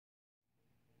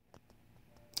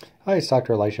Hi, it's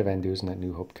Dr. Elisha Van Dusen at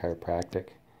New Hope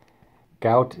Chiropractic.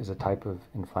 Gout is a type of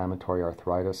inflammatory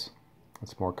arthritis.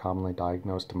 It's more commonly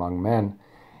diagnosed among men,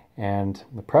 and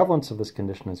the prevalence of this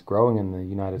condition is growing in the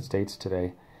United States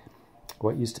today.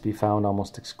 What used to be found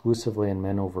almost exclusively in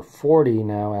men over 40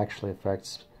 now actually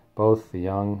affects both the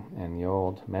young and the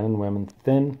old, men and women,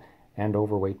 thin and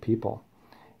overweight people.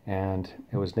 And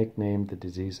it was nicknamed the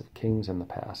disease of kings in the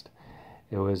past.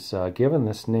 It was given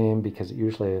this name because it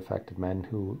usually affected men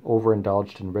who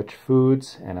overindulged in rich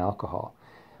foods and alcohol,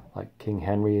 like King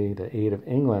Henry VIII of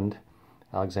England,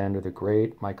 Alexander the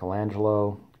Great,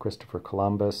 Michelangelo, Christopher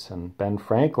Columbus, and Ben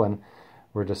Franklin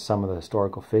were just some of the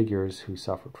historical figures who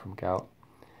suffered from gout.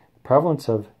 The prevalence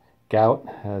of gout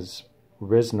has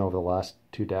risen over the last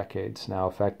 2 decades, now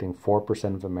affecting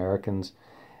 4% of Americans,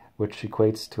 which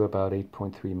equates to about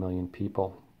 8.3 million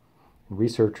people.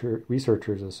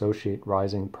 Researchers associate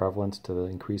rising prevalence to the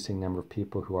increasing number of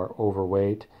people who are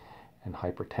overweight and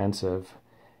hypertensive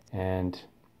and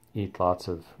eat lots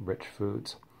of rich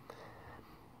foods.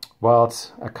 While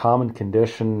it's a common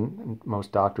condition,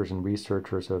 most doctors and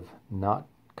researchers have not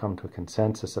come to a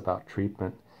consensus about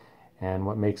treatment. And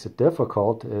what makes it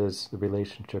difficult is the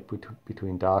relationship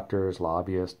between doctors,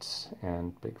 lobbyists,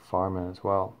 and big pharma as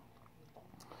well.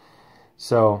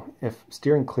 So if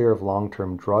steering clear of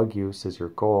long-term drug use is your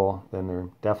goal, then there are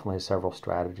definitely several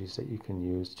strategies that you can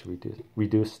use to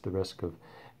reduce the risk of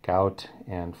gout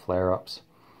and flare-ups.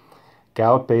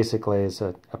 Gout basically is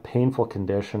a painful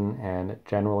condition, and it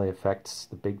generally affects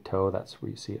the big toe. That's where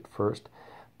you see it first.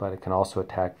 But it can also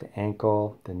attack the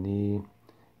ankle, the knee,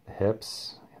 the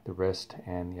hips, the wrist,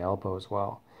 and the elbow as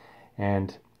well.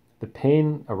 And the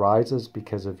pain arises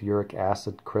because of uric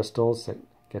acid crystals that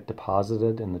get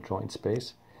deposited in the joint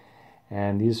space.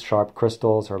 And these sharp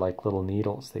crystals are like little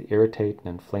needles. They irritate and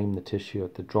inflame the tissue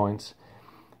at the joints,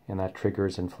 and that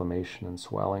triggers inflammation and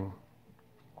swelling.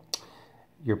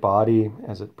 Your body,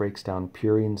 as it breaks down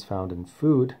purines found in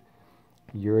food,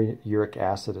 uric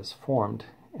acid is formed,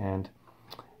 and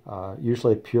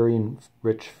usually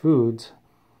purine-rich foods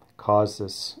cause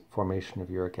this formation of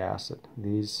uric acid.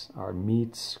 These are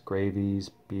meats, gravies,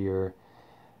 beer,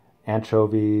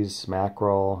 anchovies,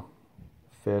 mackerel,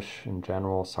 fish in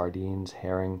general, sardines,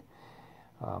 herring,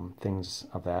 things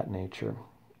of that nature.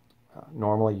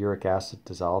 Normally uric acid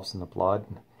dissolves in the blood,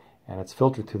 and it's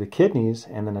filtered through the kidneys,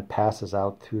 and then it passes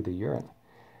out through the urine.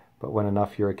 But when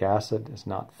enough uric acid is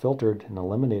not filtered and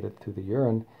eliminated through the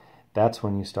urine, that's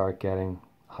when you start getting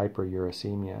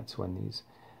hyperuricemia. It's when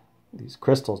these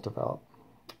crystals develop,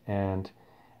 and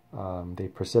they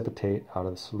precipitate out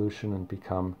of the solution and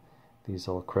become these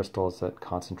little crystals that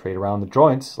concentrate around the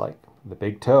joints, like the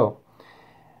big toe.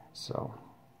 So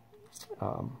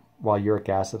while uric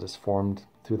acid is formed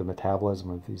through the metabolism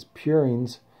of these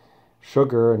purines,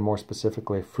 sugar, and more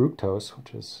specifically fructose,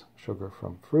 which is sugar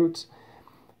from fruits,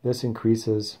 this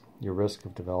increases your risk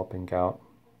of developing gout.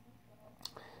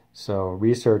 So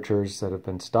researchers that have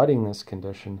been studying this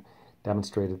condition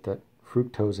demonstrated that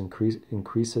fructose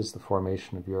increases the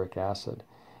formation of uric acid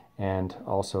and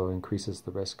also increases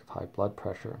the risk of high blood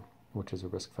pressure, which is a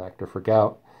risk factor for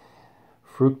gout.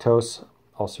 Fructose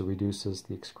also reduces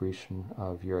the excretion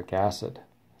of uric acid,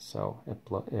 so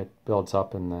it builds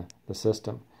up in the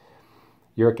system.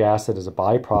 Uric acid is a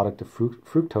byproduct of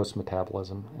fructose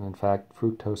metabolism, and in fact,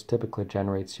 fructose typically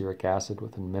generates uric acid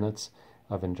within minutes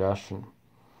of ingestion.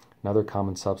 Another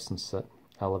common substance that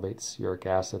elevates uric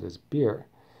acid is beer.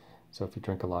 So if you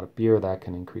drink a lot of beer, that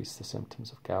can increase the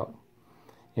symptoms of gout.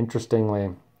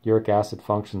 Interestingly, uric acid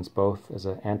functions both as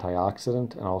an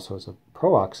antioxidant and also as a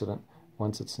pro-oxidant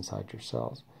once it's inside your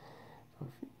cells. So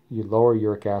if you lower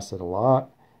uric acid a lot,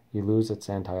 you lose its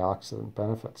antioxidant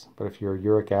benefits. But if your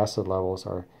uric acid levels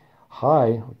are high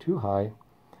or too high,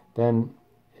 then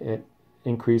it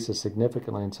increases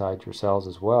significantly inside your cells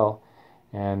as well,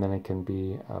 and then it can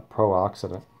be a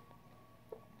pro-oxidant.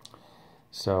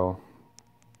 So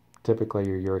typically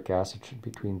your uric acid should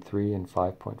be between 3 and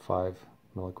 5.5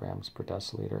 milligrams per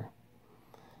deciliter.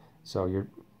 So your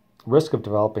risk of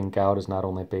developing gout is not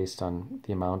only based on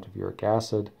the amount of uric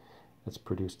acid that's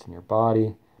produced in your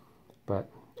body, but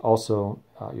also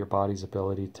your body's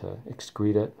ability to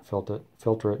excrete it,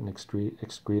 filter it, and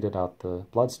excrete it out the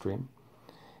bloodstream.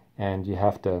 And you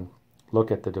have to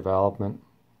look at the development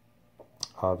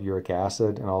of uric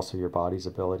acid and also your body's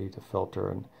ability to filter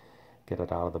and get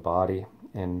it out of the body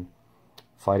in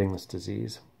fighting this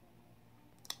disease.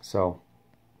 So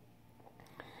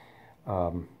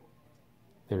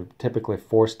there are typically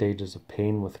 4 stages of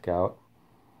pain with gout.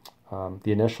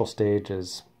 The initial stage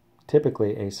is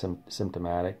typically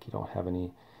asymptomatic. You don't have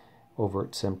any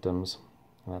overt symptoms,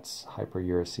 and that's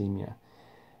hyperuricemia.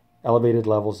 Elevated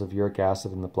levels of uric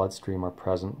acid in the bloodstream are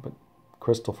present, but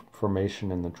crystal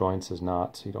formation in the joints is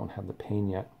not, so you don't have the pain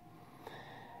yet.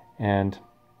 And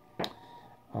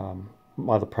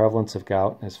while the prevalence of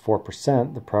gout is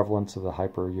 4%, the prevalence of the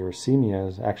hyperuricemia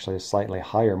is actually slightly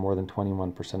higher, more than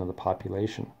 21% of the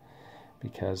population,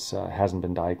 because it hasn't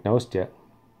been diagnosed yet.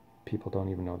 People don't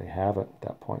even know they have it at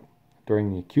that point.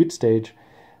 During the acute stage,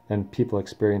 then people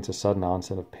experience a sudden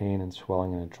onset of pain and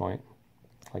swelling in a joint,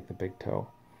 like the big toe.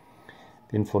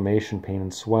 The inflammation, pain,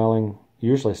 and swelling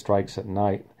usually strikes at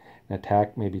night. An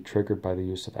attack may be triggered by the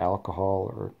use of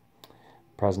alcohol or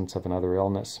presence of another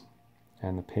illness.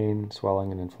 And the pain,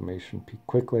 swelling, and inflammation peak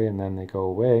quickly, and then they go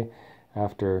away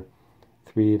after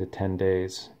 3 to 10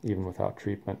 days, even without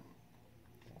treatment.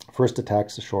 First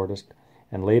attack's the shortest,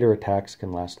 and later attacks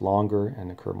can last longer and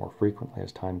occur more frequently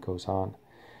as time goes on.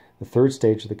 The third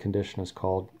stage of the condition is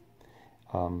called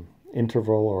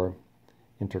interval or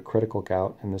intercritical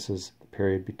gout, and this is the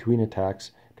period between attacks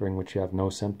during which you have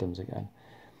no symptoms again.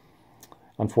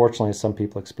 Unfortunately, some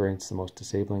people experience the most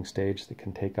disabling stage that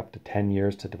can take up to 10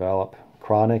 years to develop.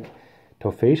 Chronic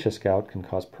tophaceous gout can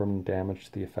cause permanent damage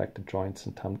to the affected joints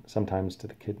and sometimes to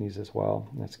the kidneys as well.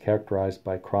 And it's characterized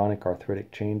by chronic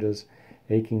arthritic changes,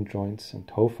 aching joints, and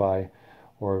tophi,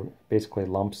 or basically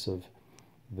lumps of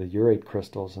the urate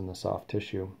crystals in the soft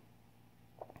tissue.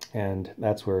 And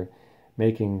that's where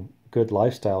making good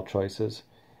lifestyle choices,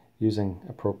 using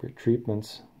appropriate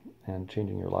treatments, and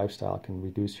changing your lifestyle can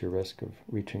reduce your risk of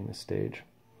reaching this stage.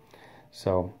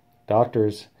 So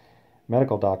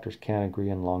medical doctors can't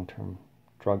agree on long-term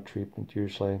drug treatment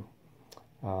usually,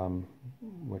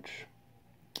 which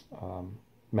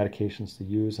medications to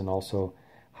use and also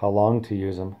how long to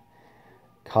use them.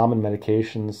 Common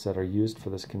medications that are used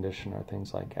for this condition are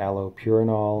things like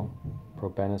allopurinol,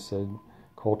 probenecid,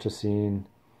 colchicine,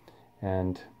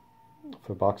 and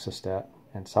febuxostat.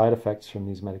 And side effects from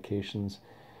these medications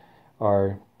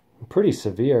are pretty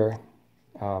severe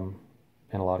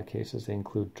in a lot of cases. They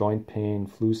include joint pain,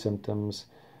 flu symptoms,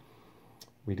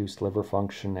 reduced liver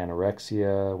function,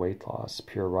 anorexia, weight loss,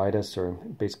 pruritus, or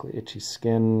basically itchy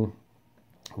skin,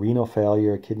 renal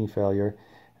failure, kidney failure,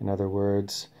 in other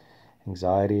words,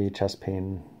 anxiety, chest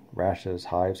pain, rashes,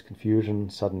 hives, confusion,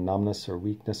 sudden numbness or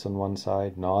weakness on one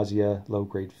side, nausea,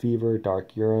 low-grade fever,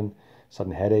 dark urine,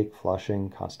 sudden headache, flushing,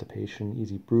 constipation,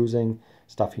 easy bruising,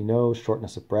 stuffy nose,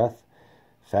 shortness of breath,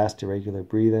 fast irregular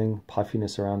breathing,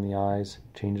 puffiness around the eyes,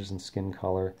 changes in skin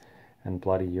color, and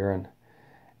bloody urine.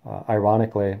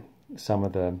 Ironically, some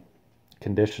of the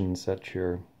conditions that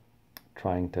you're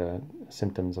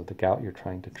symptoms of the gout you're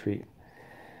trying to treat.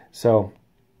 So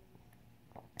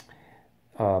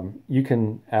you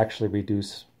can actually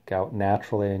reduce gout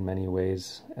naturally in many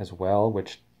ways as well,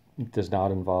 which does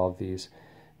not involve these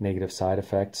negative side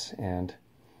effects, and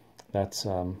that's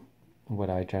what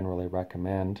I generally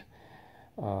recommend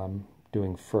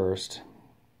doing first.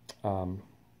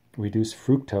 Reduce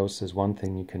fructose is one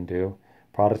thing you can do.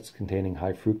 Products containing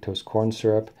high fructose corn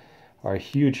syrup are a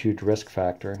huge risk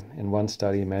factor. In one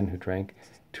study, men who drank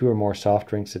 2 or more soft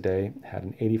drinks a day had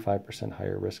an 85%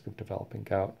 higher risk of developing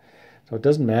gout. So it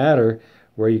doesn't matter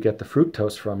where you get the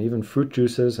fructose from. Even fruit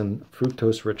juices and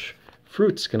fructose-rich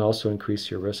fruits can also increase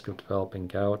your risk of developing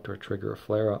gout or trigger a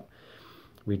flare-up.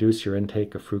 Reduce your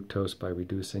intake of fructose by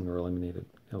reducing or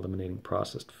eliminating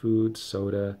processed foods,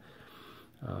 soda.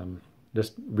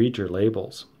 Just read your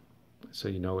labels so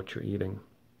you know what you're eating.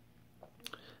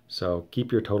 So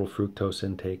keep your total fructose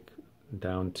intake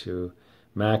down to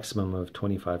maximum of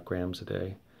 25 grams a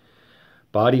day.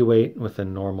 Body weight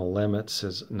within normal limits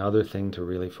is another thing to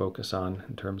really focus on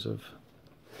in terms of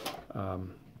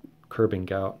curbing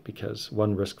gout, because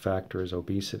one risk factor is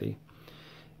obesity.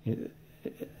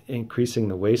 Increasing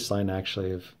the waistline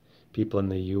actually of people in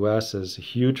the US is a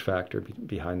huge factor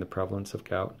behind the prevalence of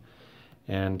gout.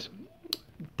 And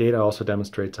data also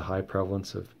demonstrates a high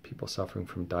prevalence of people suffering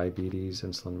from diabetes,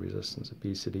 insulin resistance,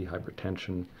 obesity,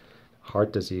 hypertension,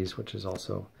 heart disease, which is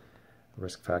also a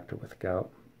risk factor with gout.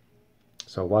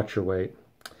 So watch your weight.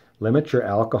 Limit your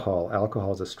alcohol.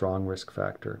 Alcohol is a strong risk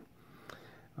factor.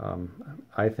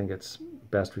 I think it's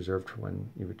best reserved for when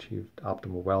you've achieved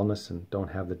optimal wellness and don't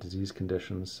have the disease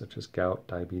conditions such as gout,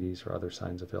 diabetes, or other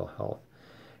signs of ill health.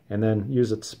 And then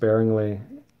use it sparingly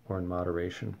or in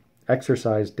moderation.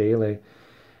 Exercise daily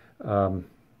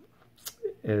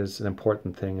is an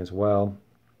important thing as well.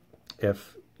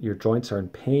 If your joints are in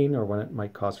pain or when it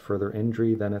might cause further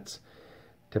injury, then it's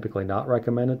typically not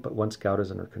recommended, but once gout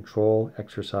is under control,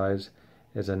 exercise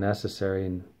is a necessary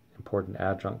and important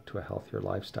adjunct to a healthier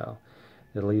lifestyle.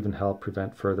 It'll even help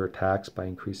prevent further attacks by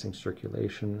increasing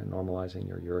circulation and normalizing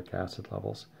your uric acid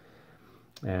levels.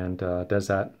 And does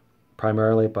that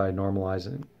primarily by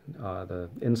normalizing the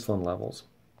insulin levels.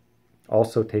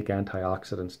 Also take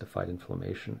antioxidants to fight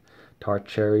inflammation. Tart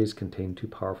cherries contain 2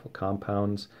 powerful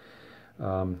compounds.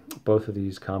 Both of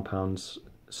these compounds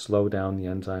slow down the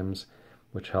enzymes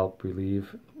which help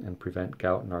relieve and prevent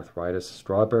gout and arthritis.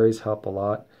 Strawberries help a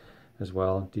lot as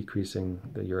well, decreasing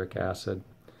the uric acid.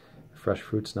 Fresh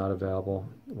fruit's not available.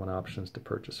 One option is to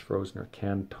purchase frozen or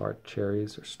canned tart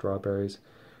cherries or strawberries.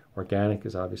 Organic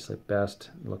is obviously best.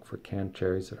 Look for canned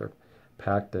cherries that are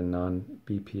packed in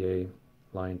non-BPA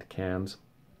lined cans.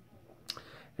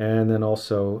 And then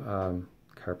also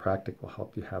chiropractic will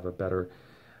help you have a better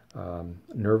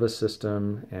nervous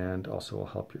system, and also will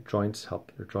help your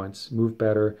joints move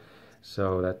better.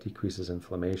 So that decreases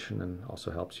inflammation and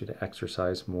also helps you to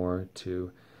exercise more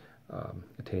to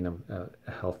attain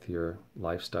a healthier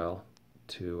lifestyle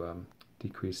to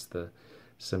decrease the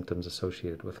symptoms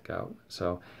associated with gout.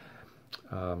 So,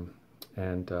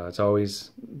 as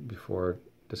always, before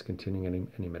discontinuing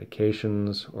any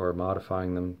medications or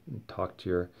modifying them, talk to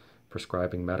your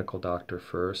prescribing medical doctor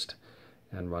first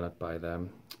and run it by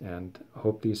them. And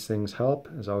hope these things help.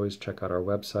 As always, check out our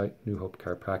website,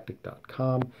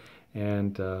 newhopechiropractic.com,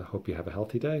 and hope you have a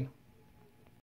healthy day.